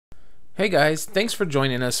Hey guys, thanks for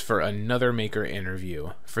joining us for another Maker interview.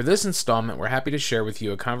 For this installment, we're happy to share with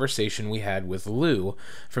you a conversation we had with Lou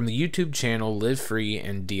from the YouTube channel Live Free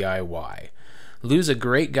and DIY. Lou's a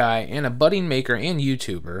great guy and a budding maker and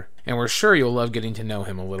YouTuber, and we're sure you'll love getting to know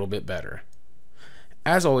him a little bit better.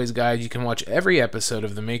 As always, guys, you can watch every episode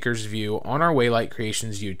of The Maker's View on our Waylight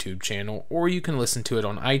Creations YouTube channel, or you can listen to it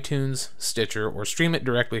on iTunes, Stitcher, or stream it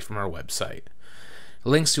directly from our website.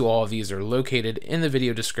 Links to all of these are located in the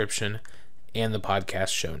video description and the podcast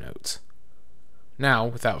show notes. Now,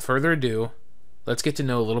 without further ado, let's get to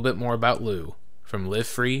know a little bit more about Lou from Live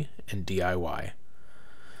Free and DIY.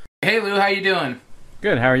 Hey Lou, how you doing?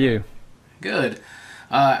 Good, how are you? Good.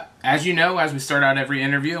 As you know, as we start out every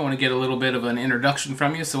interview, I want to get a little bit of an introduction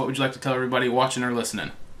from you, so what would you like to tell everybody watching or listening?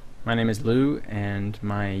 My name is Lou, and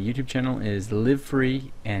my YouTube channel is Live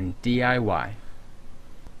Free and DIY.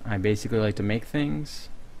 I basically like to make things,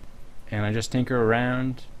 and I just tinker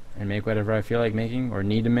around and make whatever I feel like making, or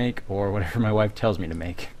need to make, or whatever my wife tells me to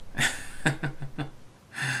make.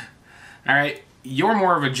 Alright, you're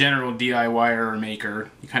more of a general DIYer or maker.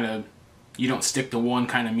 You don't stick to one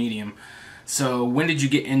kind of medium. So when did you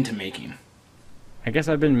get into making? I guess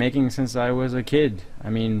I've been making since I was a kid.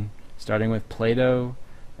 Starting with Play-Doh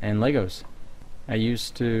and Legos. I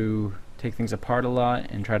used to take things apart a lot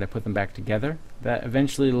and try to put them back together. That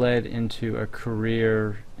eventually led into a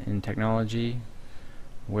career in technology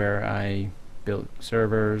where I built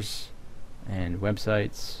servers and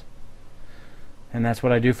websites, and that's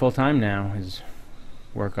what I do full time now, is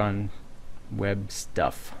work on web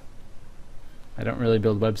stuff. I don't really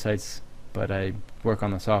build websites, but I work on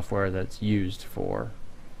the software that's used for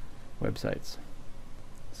websites.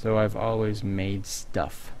 So I've always made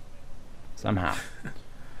stuff somehow.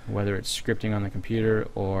 Whether it's scripting on the computer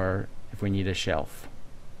or if we need a shelf.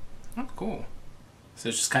 Oh, cool. So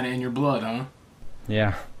it's just kind of in your blood, huh?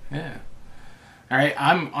 Yeah. Yeah. All right,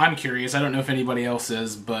 I'm curious. I don't know if anybody else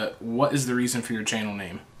is, but what is the reason for your channel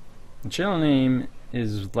name? The channel name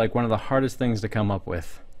is like one of the hardest things to come up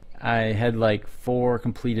with. I had like 4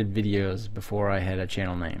 completed videos before I had a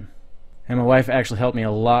channel name. And my wife actually helped me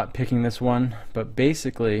a lot picking this one, but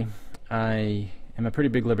basically I am a pretty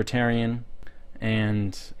big libertarian.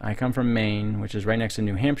 And I come from Maine, which is right next to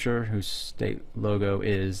New Hampshire, whose state logo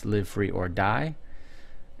is Live Free or Die.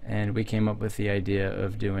 And we came up with the idea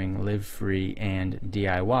of doing Live Free and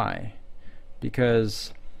DIY,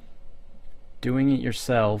 because doing it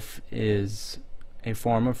yourself is a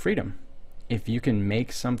form of freedom. If you can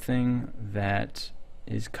make something that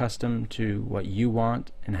is custom to what you want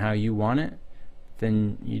and how you want it,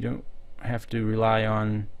 then you don't have to rely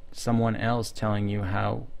on someone else telling you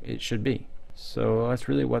how it should be. So that's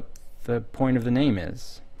really what the point of the name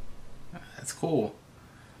is. That's cool.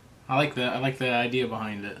 I like the idea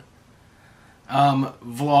behind it.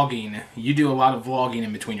 Vlogging. You do a lot of vlogging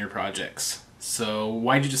in between your projects. So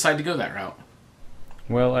why did you decide to go that route?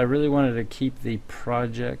 Well, I really wanted to keep the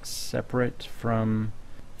projects separate from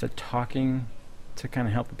the talking to kind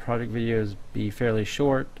of help the project videos be fairly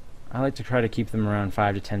short. I like to try to keep them around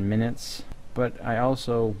 5 to 10 minutes, but I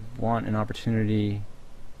also want an opportunity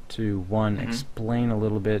to explain a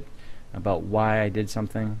little bit about why I did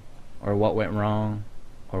something, or what went wrong,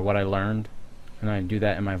 or what I learned, and I do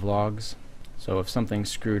that in my vlogs. So if something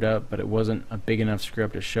screwed up but it wasn't a big enough screw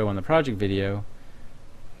up to show on the project video,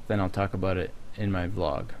 then I'll talk about it in my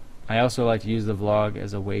vlog. I also like to use the vlog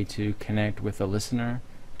as a way to connect with the listener,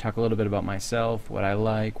 talk a little bit about myself, what I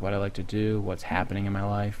like to do, what's happening in my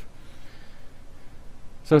life.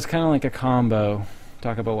 So it's kind of like a combo.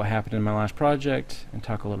 Talk about what happened in my last project, and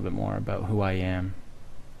talk a little bit more about who I am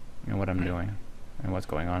and what I'm doing and what's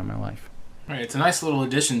going on in my life. Right, it's a nice little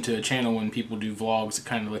addition to a channel when people do vlogs. It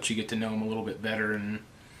kind of lets you get to know them a little bit better, and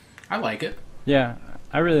I like it. Yeah,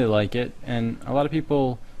 I really like it, and a lot of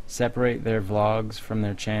people separate their vlogs from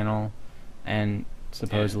their channel, and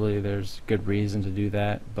supposedly there's good reason to do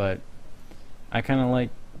that, but I kind of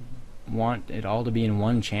want it all to be in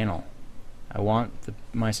one channel. I want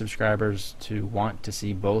my subscribers to want to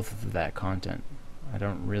see both of that content. I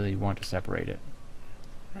don't really want to separate it.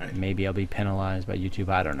 Right. Maybe I'll be penalized by YouTube,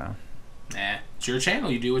 I don't know. Nah, it's your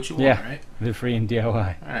channel. You do what you want, right? Live Free and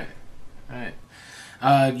DIY. Alright.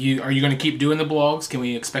 Are you going to keep doing the blogs? Can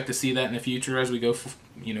we expect to see that in the future as we go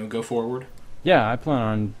forward? Yeah, I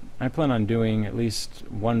plan on doing at least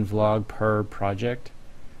one vlog per project.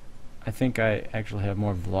 I think I actually have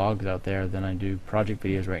more vlogs out there than I do project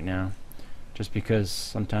videos right now, just because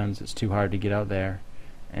sometimes it's too hard to get out there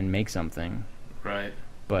and make something. Right.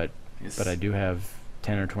 But I do have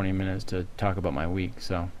 10 or 20 minutes to talk about my week,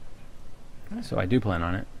 so I do plan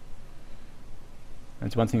on it.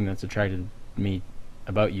 That's one thing that's attracted me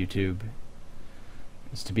about YouTube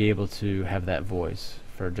is to be able to have that voice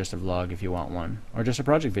for just a vlog if you want one, or just a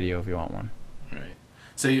project video if you want one. Right.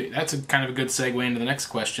 So that's a kind of a good segue into the next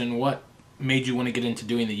question. What made you want to get into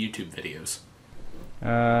doing the YouTube videos?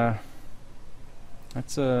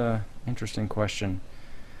 That's a interesting question.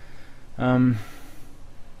 I've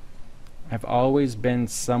always been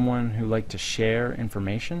someone who liked to share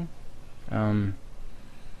information.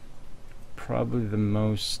 Probably the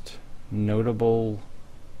most notable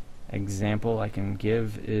example I can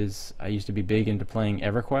give is I used to be big into playing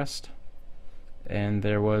EverQuest, and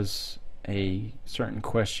there was a certain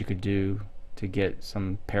quest you could do to get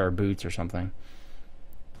some pair of boots or something,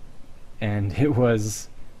 and it was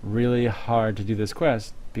really hard to do this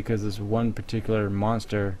quest because this one particular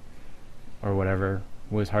monster or whatever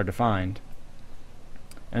was hard to find,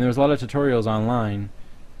 and there was a lot of tutorials online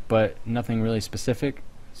but nothing really specific.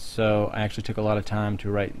 So I actually took a lot of time to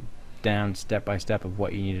write down step by step of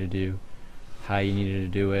what you needed to do, how you needed to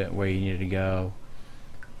do it, where you needed to go,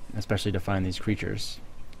 especially to find these creatures,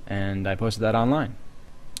 and I posted that online.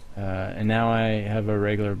 And now I have a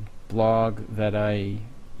regular blog that I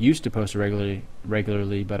used to post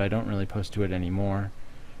regularly, but I don't really post to it anymore.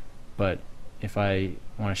 But if I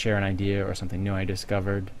want to share an idea or something new I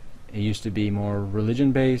discovered, it used to be more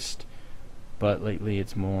religion based, but lately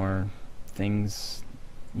it's more things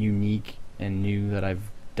unique and new that I've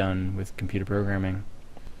done with computer programming.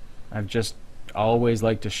 I've just always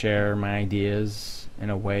liked to share my ideas in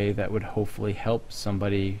a way that would hopefully help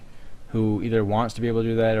somebody who either wants to be able to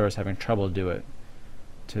do that or is having trouble to do it,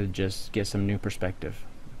 to just get some new perspective.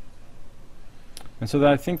 And so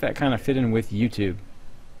I think that kind of fit in with YouTube.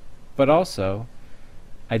 But also,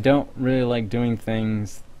 I don't really like doing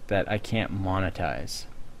things that I can't monetize.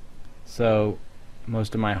 So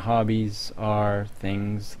most of my hobbies are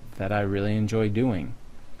things that I really enjoy doing,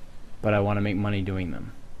 but I want to make money doing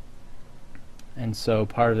them. And so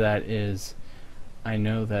part of that is I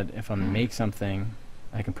know that if I make something,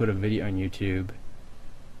 I can put a video on YouTube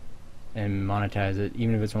and monetize it,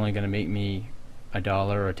 even if it's only going to make me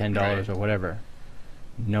 $1 or $10 or whatever,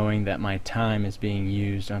 knowing that my time is being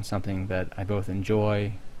used on something that I both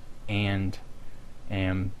enjoy and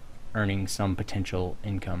am earning some potential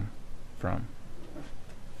income from.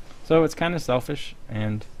 So it's kind of selfish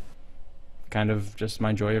and kind of just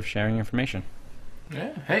my joy of sharing information.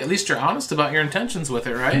 Yeah. Hey, at least you're honest about your intentions with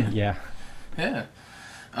it, right? Yeah. Yeah.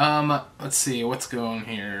 Let's see, what's going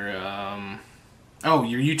here? Oh,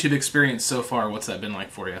 your YouTube experience so far, what's that been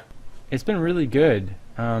like for you? It's been really good.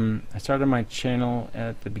 I started my channel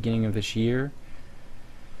at the beginning of this year,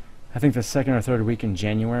 I think the second or third week in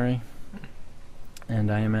January,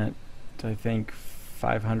 and I am at, I think,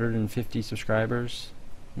 550 subscribers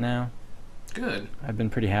now. Good. I've been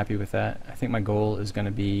pretty happy with that. I think my goal is going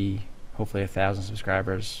to be hopefully 1,000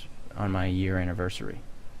 subscribers on my year anniversary.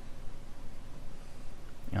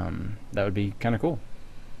 That would be kind of cool.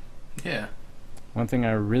 Yeah. One thing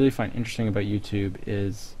I really find interesting about YouTube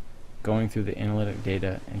is going through the analytic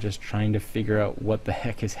data and just trying to figure out what the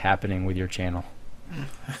heck is happening with your channel.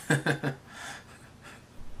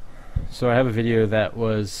 So I have a video that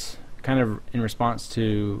was kind of in response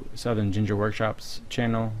to Southern Ginger Workshop's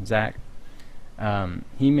channel, Zach.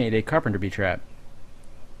 He made a carpenter bee trap,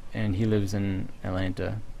 and he lives in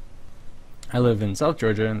Atlanta. I live in South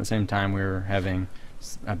Georgia, and at the same time we were having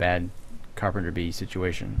a bad carpenter bee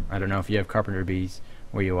situation. I don't know if you have carpenter bees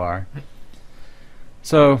where you are.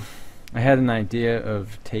 So I had an idea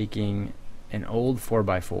of taking an old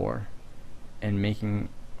 4x4 and making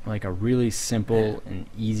like a really simple and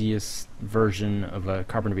easiest version of a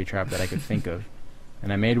carpenter bee trap that I could think of.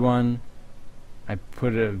 And I made one, I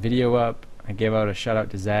put a video up, I gave out a shout out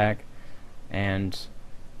to Zach, and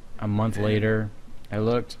a month later I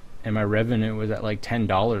looked and my revenue was at like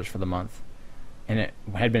 $10 for the month, and it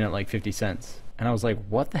had been at like 50 cents, and I was like,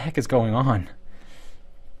 what the heck is going on?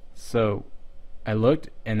 So I looked,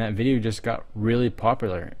 and that video just got really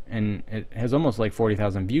popular, and it has almost like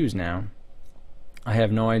 40,000 views now. I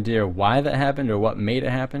have no idea why that happened or what made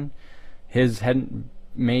it happen. His hadn't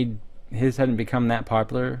become that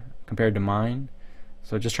popular compared to mine,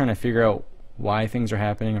 so just trying to figure out why things are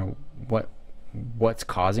happening or what's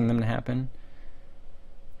causing them to happen.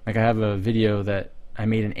 Like, I have a video that I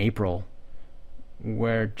made in April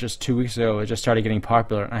where just 2 weeks ago it just started getting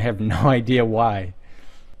popular, and I have no idea why.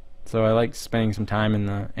 So I like spending some time in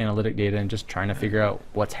the analytic data and just trying to figure out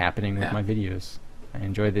what's happening with my videos. I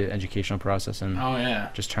enjoy the educational process and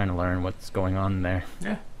just trying to learn what's going on there.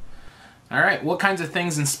 Yeah. All right. What kinds of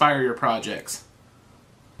things inspire your projects?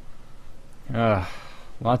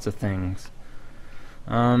 Lots of things.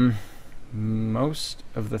 Most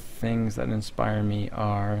of the things that inspire me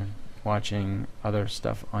are watching other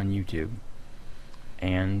stuff on YouTube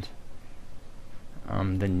and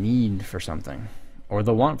the need for something or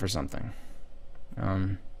the want for something.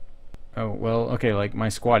 Oh, well, okay, like my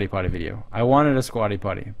squatty potty video. I wanted a squatty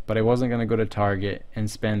potty, but I wasn't going to go to Target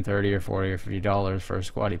and spend $30 or $40 or $50 for a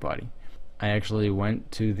squatty potty. I actually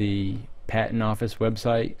went to the patent office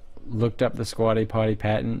website, looked up the squatty potty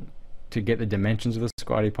patent to get the dimensions of the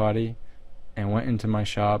squatty potty, and went into my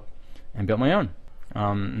shop and built my own.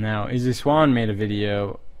 Now, Izzy Swan made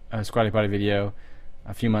a squatty potty video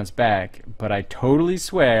a few months back, but I totally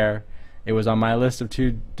swear it was on my list of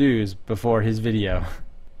to-dos before his video.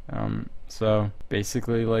 So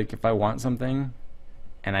basically, like, if I want something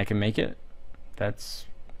and I can make it, that's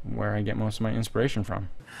where I get most of my inspiration from.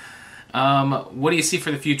 What do you see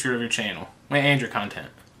for the future of your channel and your content?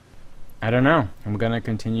 I don't know. I'm gonna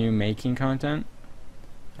continue making content.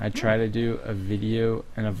 I try to do a video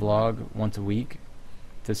and a vlog once a week.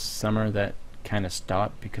 This summer that kind of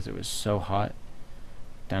stopped because it was so hot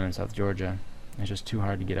down in South Georgia. It's just too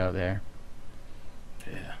hard to get out there.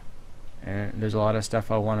 Yeah. And there's a lot of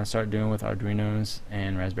stuff I want to start doing with Arduinos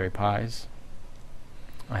and Raspberry Pis.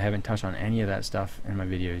 I haven't touched on any of that stuff in my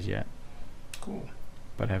videos yet. Cool.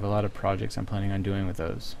 But I have a lot of projects I'm planning on doing with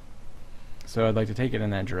those. So I'd like to take it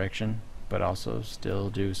in that direction, but also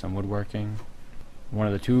still do some woodworking. One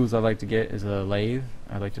of the tools I'd like to get is a lathe.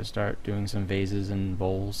 I'd like to start doing some vases and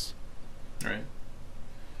bowls. Right.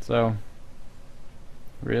 So,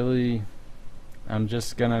 really, I'm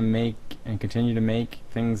just gonna make and continue to make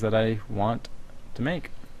things that I want to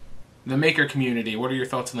make. The maker community. What are your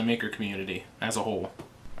thoughts on the maker community as a whole?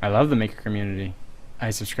 I love the maker community.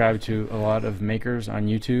 I subscribe to a lot of makers on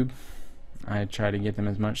YouTube. I try to get them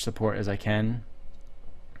as much support as I can.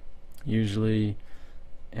 Usually,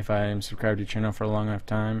 if I'm subscribed to your channel for a long enough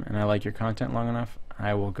time and I like your content long enough,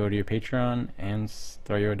 I will go to your Patreon and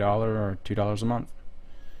throw you $1 or $2 a month.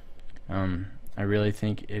 I really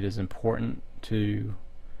think it is important to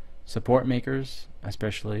support makers,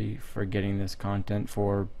 especially for getting this content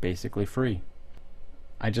for basically free.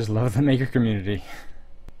 I just love the maker community.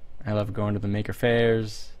 I love going to the maker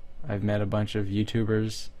fairs. I've met a bunch of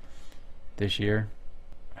YouTubers this year.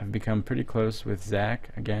 I've become pretty close with Zach,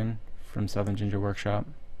 again, from Southern Ginger Workshop.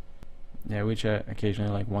 Yeah, we chat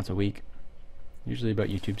occasionally, like once a week, usually about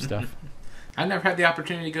YouTube stuff. I've never had the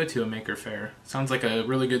opportunity to go to a maker fair. Sounds like a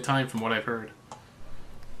really good time from what I've heard.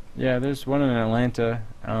 Yeah, there's one in Atlanta.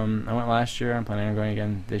 I went last year. I'm planning on going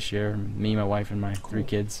again this year. Me, my wife, and my 3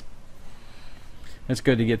 kids. It's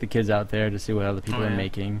good to get the kids out there to see what other people are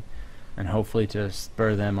making, and hopefully to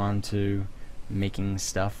spur them on to making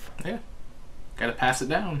stuff. Yeah. Gotta pass it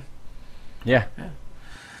down. Yeah.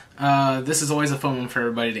 This is always a fun one for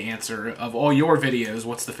everybody to answer. Of all your videos,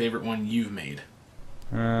 what's the favorite one you've made?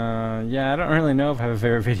 Yeah, I don't really know if I have a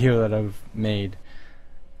favorite video that I've made.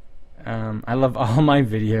 I love all my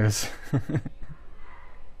videos.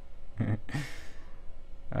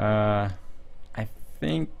 I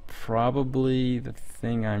think probably the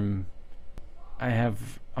thing I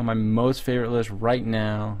have on my most favorite list right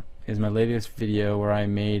now is my latest video where I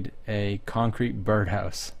made a concrete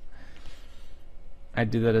birdhouse. I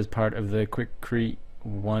did that as part of the Quickcrete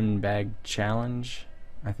 1 bag challenge,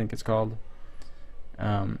 I think it's called.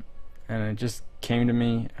 And it just came to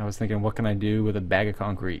me. I was thinking, what can I do with a bag of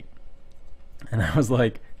concrete? And I was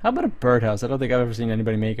like, how about a birdhouse? I don't think I've ever seen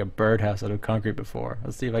anybody make a birdhouse out of concrete before.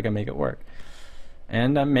 Let's see if I can make it work.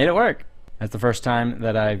 And I made it work. That's the first time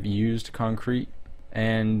that I've used concrete.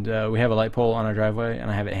 And we have a light pole on our driveway, and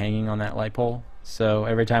I have it hanging on that light pole. So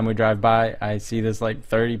every time we drive by, I see this like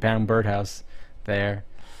 30-pound birdhouse there.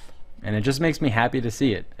 And it just makes me happy to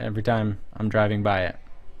see it every time I'm driving by it.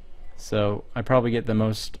 So I probably get the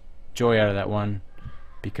most joy out of that one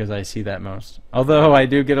because I see that most. Although I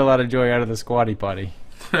do get a lot of joy out of the squatty potty.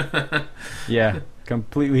 Yeah,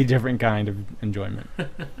 completely different kind of enjoyment.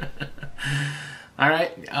 All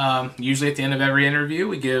right. Usually at the end of every interview,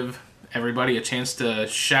 we give everybody a chance to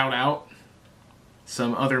shout out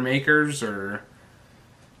some other makers, or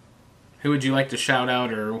who would you like to shout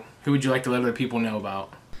out, or who would you like to let other people know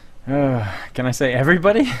about? Can I say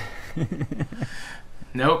everybody?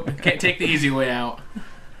 Nope, can't take the easy way out.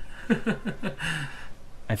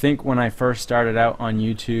 I think when I first started out on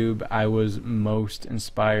YouTube, I was most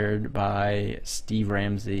inspired by Steve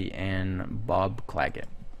Ramsey and Bob Claggett.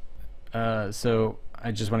 So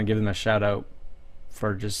I just want to give them a shout out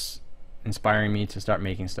for just inspiring me to start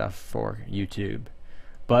making stuff for YouTube.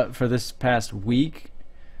 But for this past week,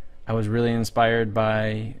 I was really inspired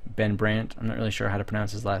by Ben Brandt. I'm not really sure how to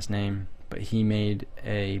pronounce his last name, but he made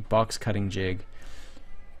a box cutting jig.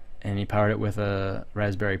 and he powered it with a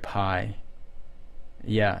Raspberry Pi.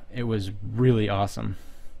 Yeah, it was really awesome.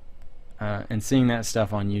 And seeing that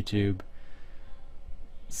stuff on YouTube,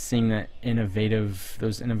 seeing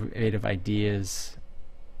those innovative ideas,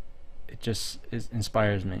 it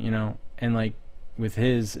inspires me, you know. And like with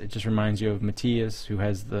his, it just reminds you of Matthias, who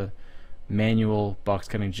has the manual box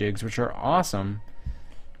cutting jigs, which are awesome,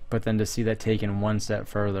 but then to see that taken one step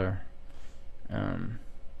further.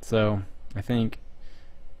 So I think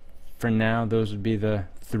for now those would be the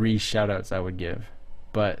 3 shout-outs I would give.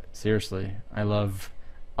 But seriously, I love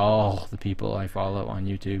all the people I follow on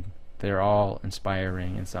YouTube. They're all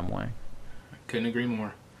inspiring in some way. Couldn't agree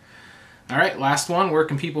more. All right, last one. Where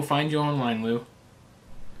can people find you online, Lou?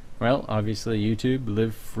 Well, obviously YouTube,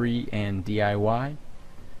 Live Free and DIY.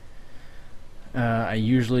 I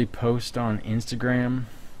usually post on Instagram,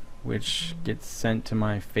 which gets sent to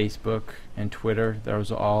my Facebook and Twitter.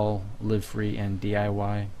 Those are all Live Free and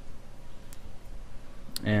DIY.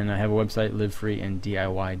 And I have a website,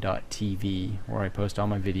 livefreeanddiy.tv, where I post all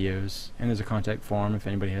my videos. And there's a contact form if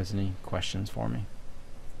anybody has any questions for me.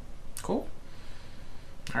 Cool.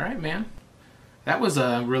 All right, man. That was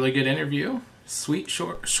a really good interview. Sweet,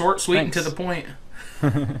 short, sweet, and to the point.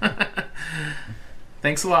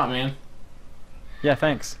 Thanks a lot, man. Yeah,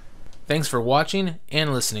 thanks. Thanks for watching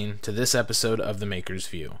and listening to this episode of The Maker's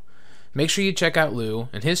View. Make sure you check out Lou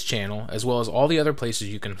and his channel, as well as all the other places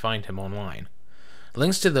you can find him online.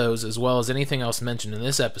 Links to those, as well as anything else mentioned in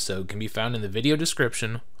this episode, can be found in the video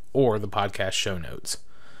description or the podcast show notes.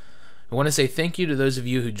 I want to say thank you to those of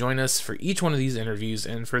you who join us for each one of these interviews,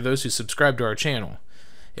 and for those who subscribe to our channel.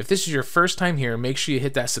 If this is your first time here, make sure you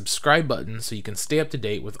hit that subscribe button so you can stay up to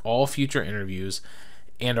date with all future interviews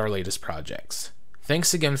and our latest projects.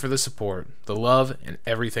 Thanks again for the support, the love, and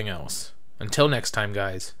everything else. Until next time,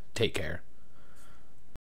 guys, take care.